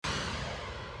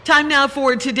Time now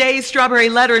for today's Strawberry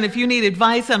Letter, and if you need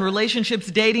advice on relationships,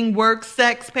 dating, work,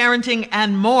 sex, parenting,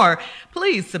 and more,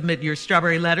 please submit your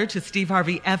Strawberry Letter to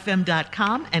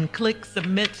steveharveyfm.com and click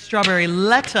Submit Strawberry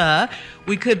Letter.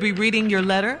 We could be reading your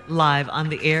letter live on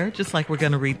the air, just like we're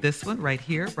going to read this one right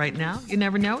here, right now. You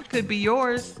never know. It could be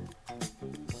yours.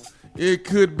 It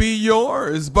could be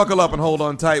yours. Buckle up and hold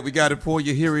on tight. We got it for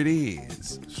you. Here it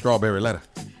is. Strawberry Letter.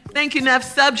 Thank you, Neff.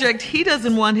 Subject, he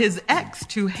doesn't want his ex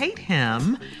to hate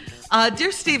him.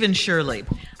 Dear Steve and Shirley,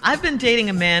 I've been dating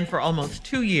a man for almost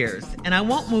 2 years, and I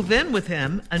won't move in with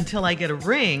him until I get a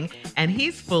ring, and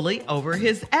he's fully over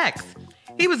his ex.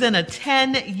 He was in a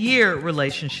 10-year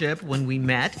relationship when we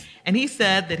met, and he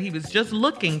said that he was just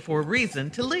looking for a reason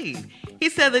to leave. He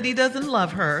said that he doesn't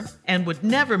love her and would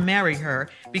never marry her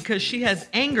because she has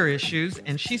anger issues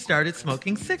and she started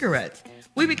smoking cigarettes.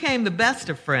 We became the best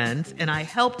of friends, and I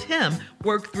helped him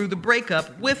work through the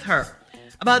breakup with her.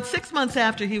 About 6 months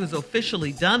after he was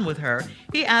officially done with her,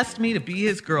 he asked me to be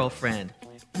his girlfriend.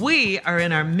 We are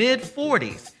in our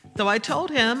mid-40s, so I told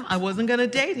him I wasn't going to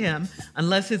date him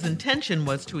unless his intention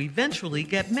was to eventually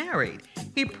get married.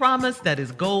 He promised that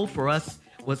his goal for us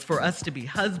was for us to be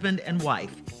husband and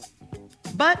wife.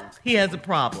 But he has a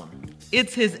problem.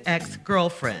 It's his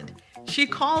ex-girlfriend. She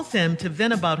calls him to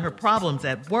vent about her problems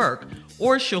at work,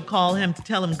 or she'll call him to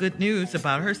tell him good news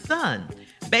about her son.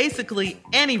 Basically,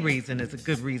 any reason is a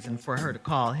good reason for her to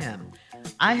call him.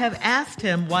 I have asked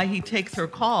him why he takes her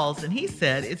calls, and he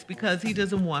said it's because he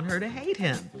doesn't want her to hate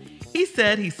him. He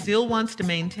said he still wants to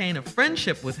maintain a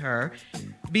friendship with her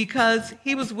because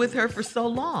he was with her for so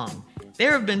long.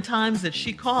 There have been times that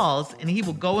she calls and he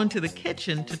will go into the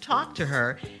kitchen to talk to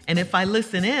her, and if I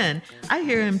listen in, I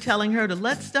hear him telling her to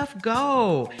let stuff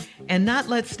go and not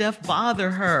let stuff bother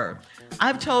her.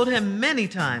 I've told him many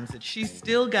times that she's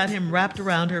still got him wrapped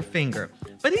around her finger,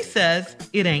 but he says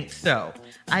it ain't so.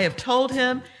 I have told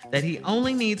him that he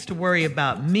only needs to worry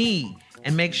about me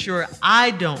and make sure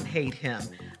I don't hate him.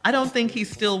 I don't think he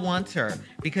still wants her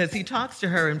because he talks to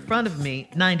her in front of me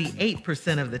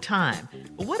 98% of the time.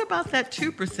 But what about that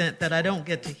 2% that I don't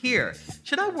get to hear?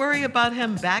 Should I worry about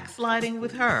him backsliding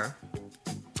with her?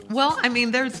 Well, I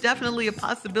mean, there's definitely a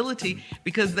possibility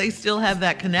because they still have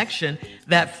that connection.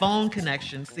 That phone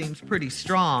connection seems pretty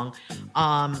strong.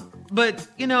 But,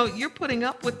 you know, you're putting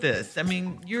up with this. I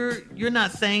mean, you're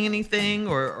not saying anything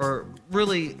or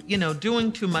really, you know,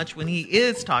 doing too much when he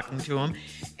is talking to him.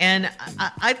 And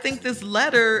I think this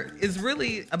letter is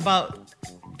really about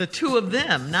the two of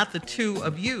them, not the two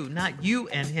of you, not you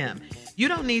and him. You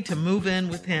don't need to move in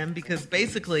with him because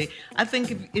basically, I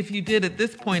think if you did at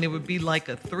this point, it would be like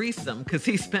a threesome because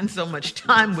he spends so much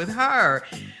time with her.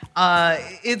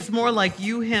 It's more like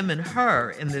you, him, and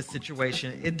her in this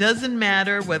situation. It doesn't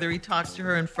matter whether he talks to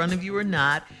her in front of you or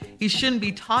not. He shouldn't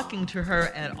be talking to her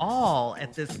at all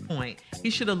at this point.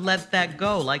 He should have let that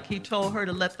go. Like he told her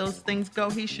to let those things go,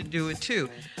 he should do it too.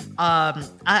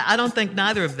 I don't think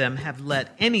neither of them have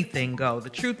let anything go.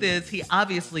 The truth is, he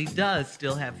obviously does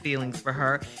still have feelings for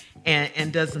her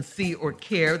and doesn't see or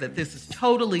care that this is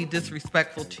totally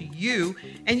disrespectful to you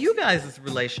and you guys'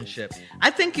 relationship.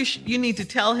 I think you need to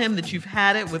tell him that you've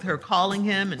had it with her calling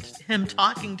him and him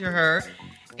talking to her,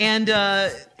 and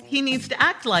he needs to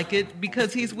act like it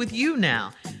because he's with you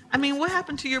now. I mean, what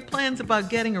happened to your plans about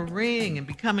getting a ring and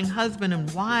becoming husband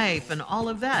and wife and all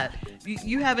of that?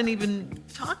 You haven't even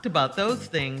talked about those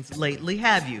things lately,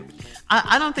 have you?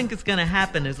 I don't think it's going to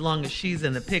happen as long as she's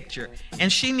in the picture.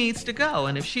 And she needs to go.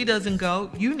 And if she doesn't go,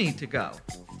 you need to go.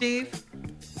 Steve?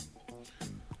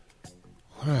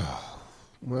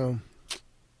 Well,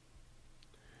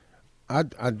 I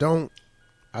don't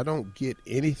get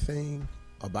anything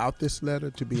about this letter,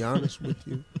 to be honest with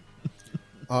you.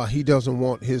 He doesn't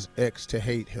want his ex to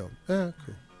hate him. Cool.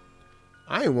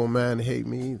 I ain't want mine to hate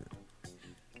me either.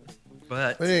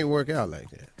 But it ain't work out like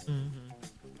that. Mm-hmm.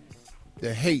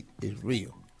 The hate is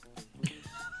real.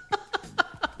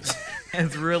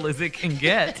 As real as it can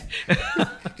get.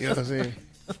 You know what I'm saying?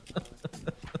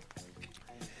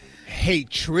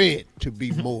 Hatred, to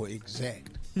be more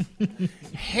exact.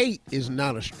 Hate is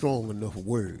not a strong enough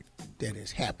word that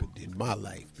has happened in my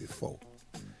life before.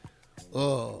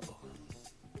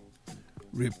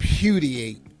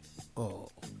 Repudiate.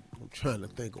 I'm trying to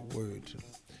think of words.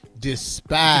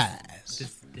 Despise.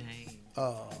 Disdain.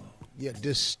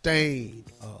 Disdain.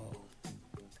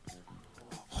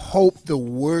 Hope the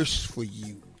worst for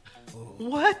you.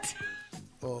 What?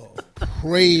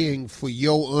 Praying for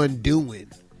your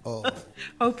undoing.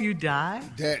 Hope you die?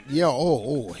 Hell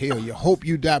yeah. Hope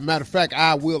you die. Matter of fact,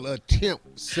 I will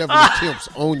attempt several attempts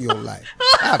on your life.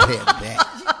 I've had that.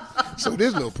 So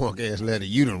this little punk ass letter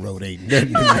you done wrote ain't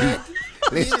nothing to me.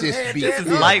 Let's just be This is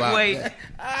clear lightweight. about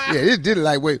that. Yeah, this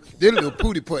lightweight. This little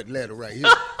Pootie Putt letter right here.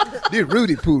 This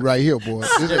Rudy Poo right here, boy.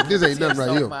 This ain't nothing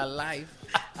right here. My life.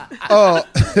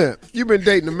 You've been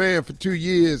dating a man for 2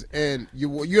 years, and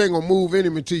you ain't gonna move in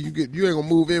him until you ain't gonna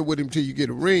move in with him until you get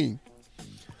a ring.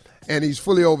 And he's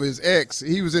fully over his ex.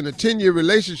 He was in a 10-year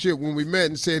relationship when we met,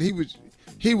 and said he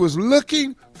was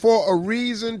looking for a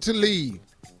reason to leave.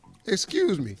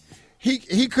 Excuse me.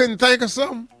 He couldn't think of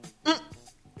something.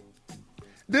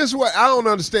 This what I don't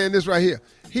understand. This right here.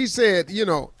 He said, he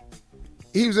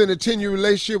was in a 10-year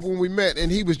relationship when we met, and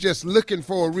he was just looking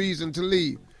for a reason to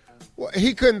leave. Well,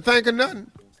 he couldn't think of nothing.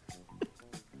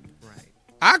 Right.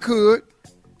 I could.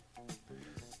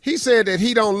 He said that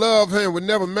he don't love her and would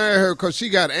never marry her because she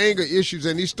got anger issues,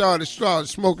 and he started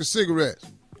smoking cigarettes.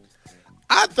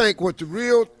 I think what the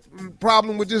real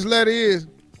problem with this letter is,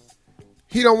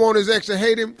 he don't want his ex to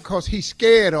hate him because he's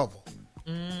scared of her.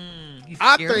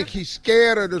 I think he's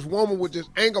scared of this woman with this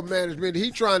anger management.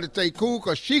 He trying to stay cool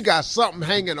because she got something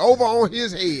hanging over on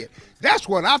his head. That's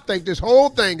what I think this whole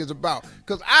thing is about.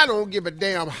 Because I don't give a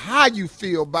damn how you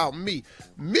feel about me.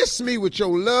 Miss me with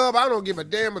your love. I don't give a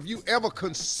damn if you ever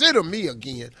consider me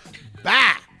again.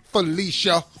 Bye,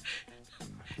 Felicia.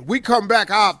 We come back,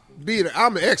 I'm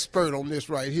an expert on this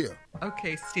right here.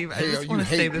 Okay, Steve, I Hell, just want to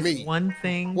say this me. one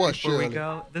thing What, before we Shirley?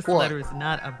 go. This What? letter is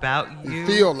not about you. You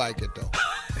feel like it, though.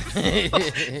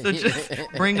 So just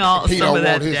bring all He some don't of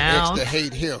that want his down. ex to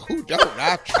hate him. Who don't?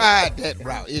 I tried that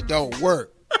route. It don't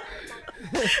work.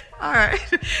 All right.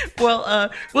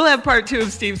 Well, we'll have part 2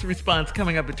 of Steve's response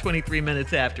coming up at 23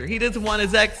 minutes after. He doesn't want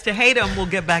his ex to hate him. We'll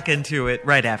get back into it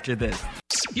right after this.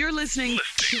 You're listening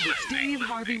to the Steve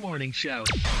Harvey Morning Show.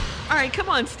 All right, come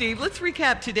on, Steve. Let's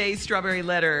recap today's Strawberry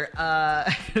Letter.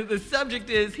 The subject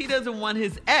is he doesn't want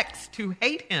his ex to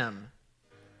hate him.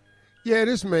 Yeah,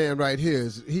 this man right here,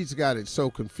 he's got it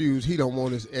so confused. He don't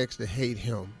want his ex to hate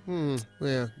him.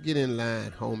 Well, get in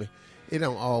line, homie. It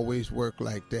don't always work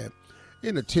like that.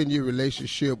 In a 10-year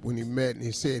relationship when he met, and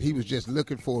he said he was just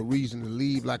looking for a reason to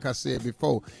leave, like I said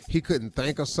before, he couldn't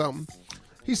think of something.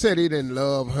 He said he didn't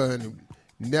love her and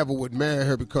never would marry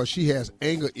her because she has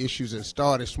anger issues and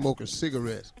started smoking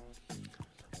cigarettes.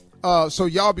 So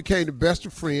y'all became the best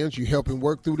of friends. You helped him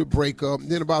work through the breakup. And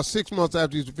then about 6 months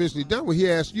after he's officially done with, he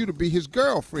asked you to be his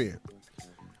girlfriend.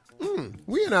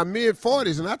 We in our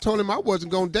mid-40s, and I told him I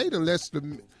wasn't going to date unless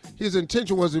his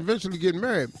intention was eventually getting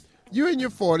married. You in your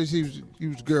 40s, he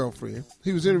was girlfriend.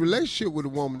 He was in a relationship with a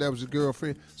woman that was his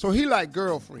girlfriend. So he liked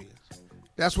girlfriends.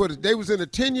 That's what they was in a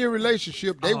 10-year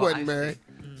relationship. They wasn't married.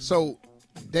 So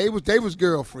they was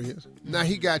girlfriends. Now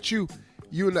he got you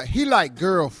and he liked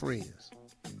girlfriends.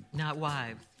 Not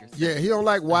wives. Yeah, he don't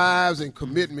like wives and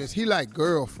commitments. He like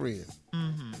girlfriends.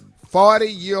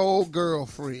 40-year-old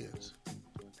girlfriends.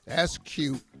 That's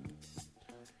cute.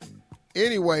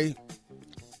 Anyway,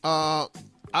 I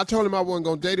told him I wasn't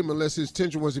going to date him unless his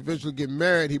intention was eventually get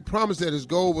married. He promised that his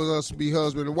goal was us to be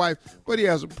husband and wife, but he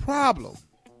has a problem.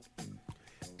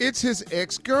 It's his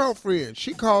ex-girlfriend.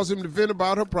 She calls him to vent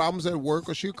about her problems at work,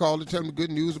 or she'll call to tell him the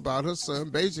good news about her son.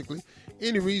 Basically,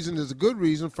 any reason is a good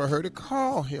reason for her to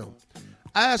call him.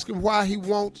 I asked him why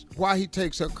he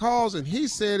takes her calls, and he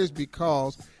said it's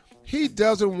because he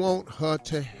doesn't want her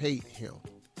to hate him.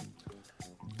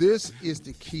 This is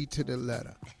the key to the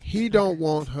letter. He don't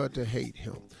want her to hate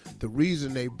him. The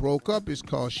reason they broke up is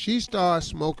because she started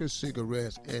smoking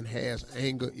cigarettes and has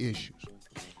anger issues.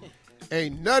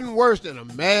 Ain't nothing worse than a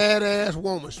mad-ass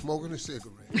woman smoking a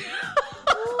cigarette. Ooh,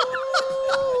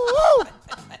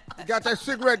 you got that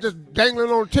cigarette just dangling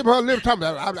on the tip of her lip.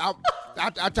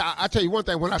 I tell you one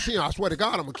thing, when I see him, I swear to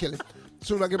God, I'm going to kill him. As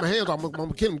soon as I get my hands on him, I'm going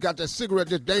to kill him. Got that cigarette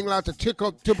just dangling out the tip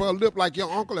of her lip like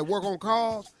your uncle that work on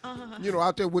cars.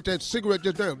 Out there with that cigarette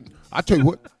just dangling. I tell you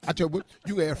what,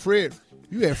 you had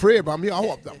Fred by me.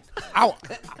 I'll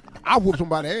whoop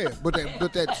somebody's ass. But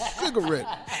that cigarette.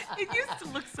 It used to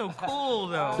look so cool,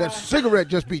 though. That cigarette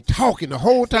just be talking the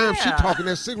whole time she talking.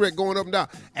 That cigarette going up and down.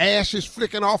 Ashes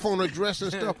flicking off on her dress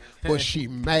and stuff. But she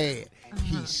mad.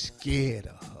 He's scared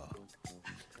of her.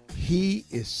 He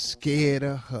is scared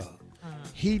of her.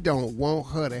 He don't want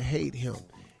her to hate him.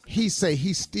 He say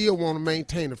he still want to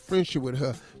maintain a friendship with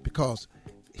her because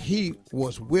he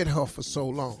was with her for so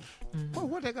long. Well,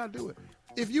 what they got to do with it?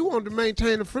 If you want to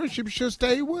maintain a friendship, you should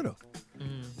stay with her.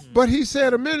 But he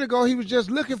said a minute ago he was just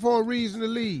looking for a reason to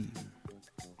leave.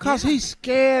 Because he's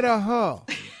scared of her.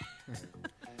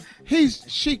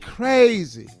 She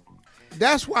crazy.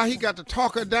 That's why he got to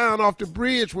talk her down off the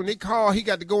bridge. When they called, he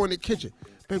got to go in the kitchen.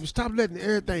 Baby, stop letting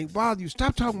everything bother you.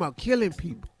 Stop talking about killing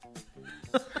people.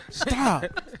 Stop.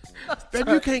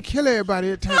 Baby, you can't kill everybody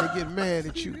every time they get mad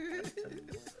at you.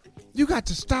 You got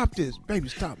to stop this. Baby,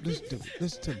 stop.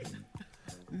 Listen to me.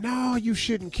 No, you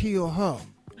shouldn't kill her.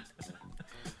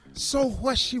 So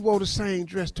what, she wore the same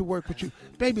dress to work with you?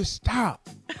 Baby, stop.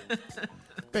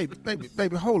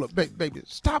 Baby, hold up. Baby,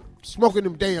 stop smoking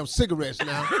them damn cigarettes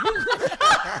now.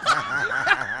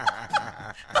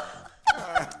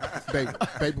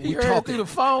 baby, we talking through the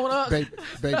phone, huh?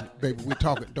 Baby, we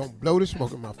talking. Don't blow the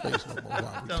smoke in my face no more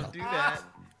while we Don't talking. do that.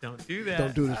 Don't do that.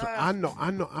 Don't do this. I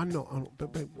know.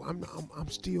 But baby, I'm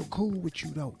still cool with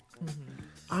you though. Mm-hmm.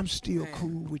 I'm still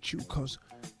cool with you cause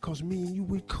me and you,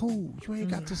 we cool. You ain't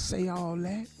got to say all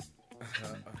that.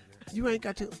 You ain't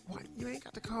got to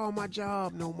call my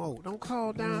job no more. Don't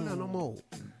call down there no more.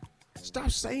 Stop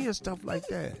saying stuff like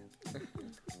that.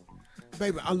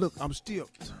 Baby, I'm still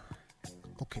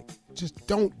okay. Just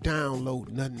don't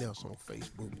download nothing else on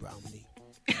Facebook about me.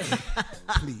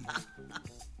 Please.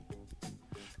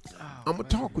 I'm gonna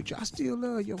talk with you. I still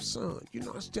love your son. You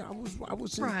know, I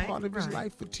was in part of his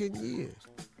life for 10 years.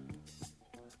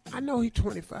 I know he's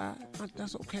 25.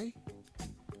 That's okay.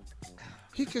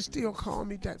 He can still call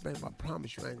me that, baby. I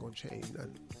promise you I ain't gonna change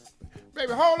nothing.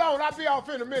 Baby, hold on. I'll be off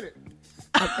in a minute.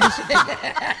 Listen to me.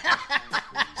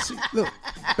 See, look,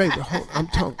 baby, hold.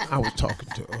 I was talking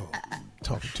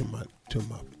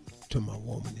to my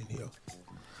woman in here.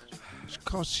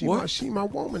 Cause she my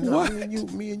woman. Now.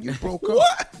 Me and you broke up.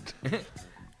 What?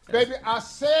 Baby, I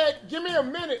said, give me a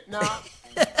minute now.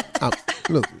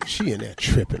 Look, she in there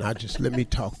tripping. Let me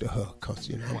talk to her, cause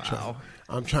you know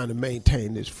I'm trying to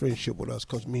maintain this friendship with us,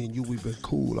 cause me and you, we've been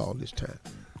cool all this time,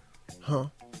 huh?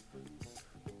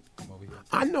 Come over here.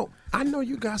 I know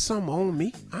you got something on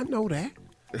me. I know that,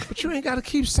 but you ain't got to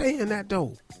keep saying that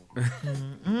though.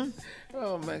 Mm-hmm.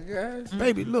 Oh my God,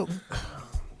 baby, look.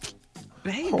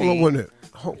 Baby. Hold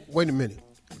on, wait a minute.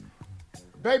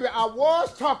 Baby, I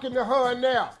was talking to her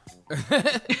now,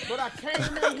 but I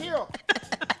came in here.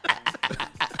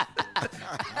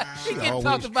 She get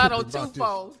talked about on two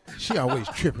phones. She always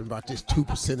tripping about this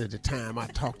 2% of the time I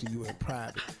talk to you in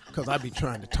private, because I be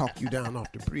trying to talk you down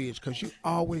off the bridge, because you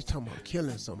always talking about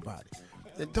killing somebody.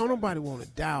 And don't nobody want to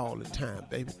die all the time,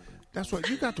 baby. That's what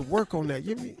you got to work on that.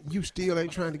 You still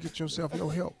ain't trying to get yourself no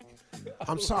help.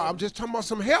 I'm sorry. I'm just talking about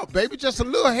some help, baby. Just a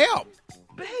little help.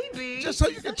 Baby. Just so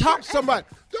you can talk to somebody.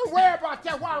 Don't worry about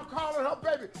that while I'm calling her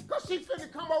baby, because she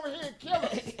finna come over here and kill her.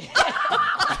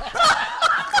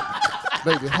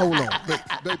 Baby, hold on.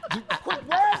 Baby, quit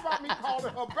worrying about me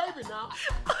calling her baby now.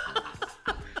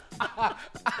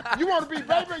 You want to be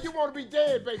baby or you want to be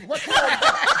dead, baby? What you want to be?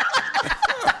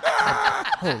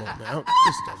 Hold on, man.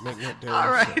 This don't make no damn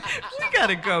All right. sense. We got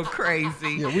to go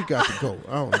crazy. Yeah, we got to go.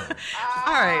 I don't know.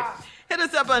 All right. Hit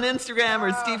us up on Instagram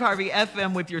or Steve Harvey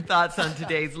FM with your thoughts on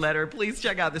today's letter. Please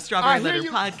check out the Strawberry Letter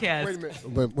podcast.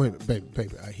 Wait a minute.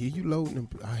 Baby. I hear you loading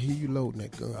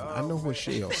that gun. I know what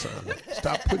shell sound like.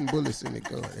 Stop putting bullets in the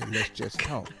gun and let's just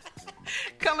talk.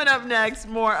 Coming up next,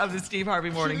 more of the Steve Harvey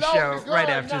Morning Show right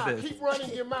after this. Keep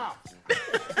running your mouth.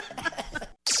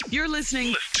 You're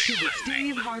listening to the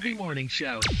Steve Harvey Morning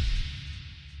Show.